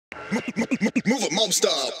Move it, mom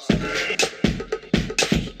style.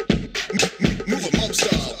 Move it, mom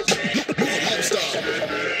style. Move it, mom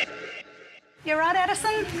style. You right,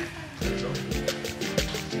 Addison?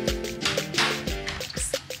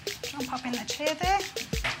 Jump up in the chair there.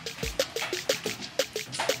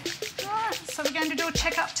 Right, so we're going to do a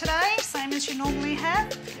check-up today, same as you normally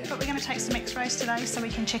have, but we're going to take some x-rays today so we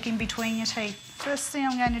can check in between your teeth. First thing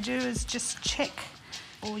I'm going to do is just check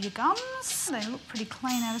all your gums. They look pretty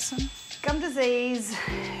clean, Addison. Gum disease,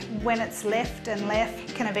 when it's left and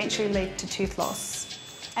left, can eventually lead to tooth loss.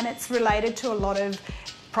 And it's related to a lot of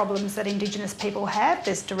problems that Indigenous people have.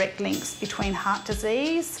 There's direct links between heart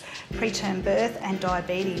disease, preterm birth and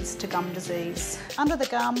diabetes to gum disease. Under the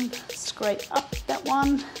gum, scrape up that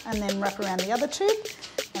one and then wrap around the other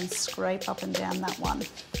tooth and scrape up and down that one.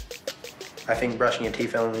 I think brushing your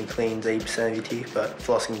teeth only cleans 80% of your teeth, but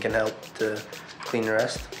flossing can help to clean the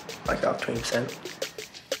rest, like about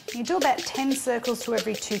 20%. You do about 10 circles to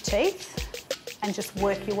every 2 teeth and just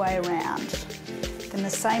work your way around. Then the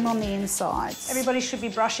same on the insides. Everybody should be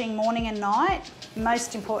brushing morning and night,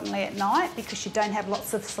 most importantly at night, because you don't have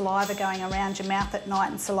lots of saliva going around your mouth at night,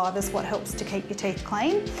 and saliva is what helps to keep your teeth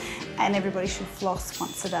clean. And everybody should floss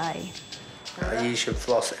once a day. You should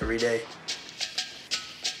floss every day.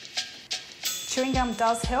 Chewing gum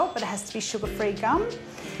does help, but it has to be sugar-free gum.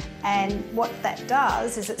 And what that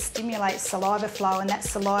does is it stimulates saliva flow, and that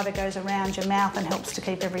saliva goes around your mouth and helps to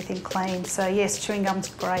keep everything clean. So yes, chewing gum's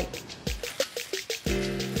great.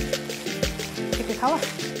 Pick a colour.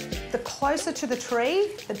 The closer to the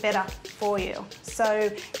tree, the better for you.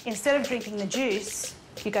 So instead of drinking the juice,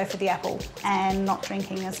 you go for the apple and not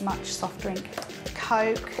drinking as much soft drink.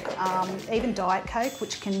 Coke, even Diet Coke,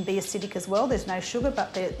 which can be acidic as well. There's no sugar,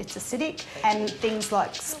 but it's acidic. And things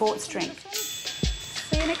like sports drink.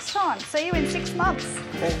 See you next time. See you in 6 months.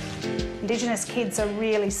 Indigenous kids are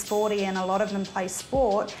really sporty, and a lot of them play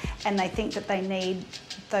sport, and they think that they need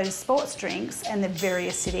those sports drinks, and they're very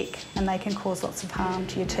acidic, and they can cause lots of harm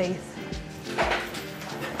to your teeth.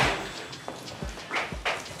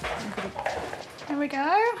 There we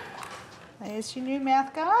go. There's your new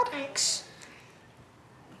mouth guard. Thanks.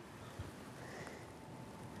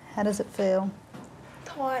 How does it feel?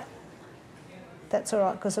 Tight. That's all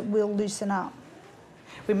right, because it will loosen up.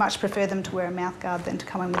 We much prefer them to wear a mouth guard than to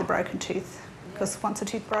come in with a broken tooth, because once a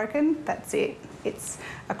tooth broken, that's it. It's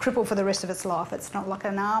a cripple for the rest of its life. It's not like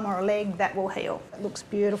an arm or a leg that will heal. It looks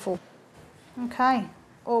beautiful. Okay,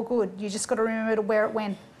 all good. You just got to remember to wear it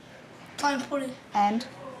when. Playing footy. And?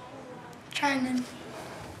 Training.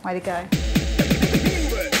 Way to go.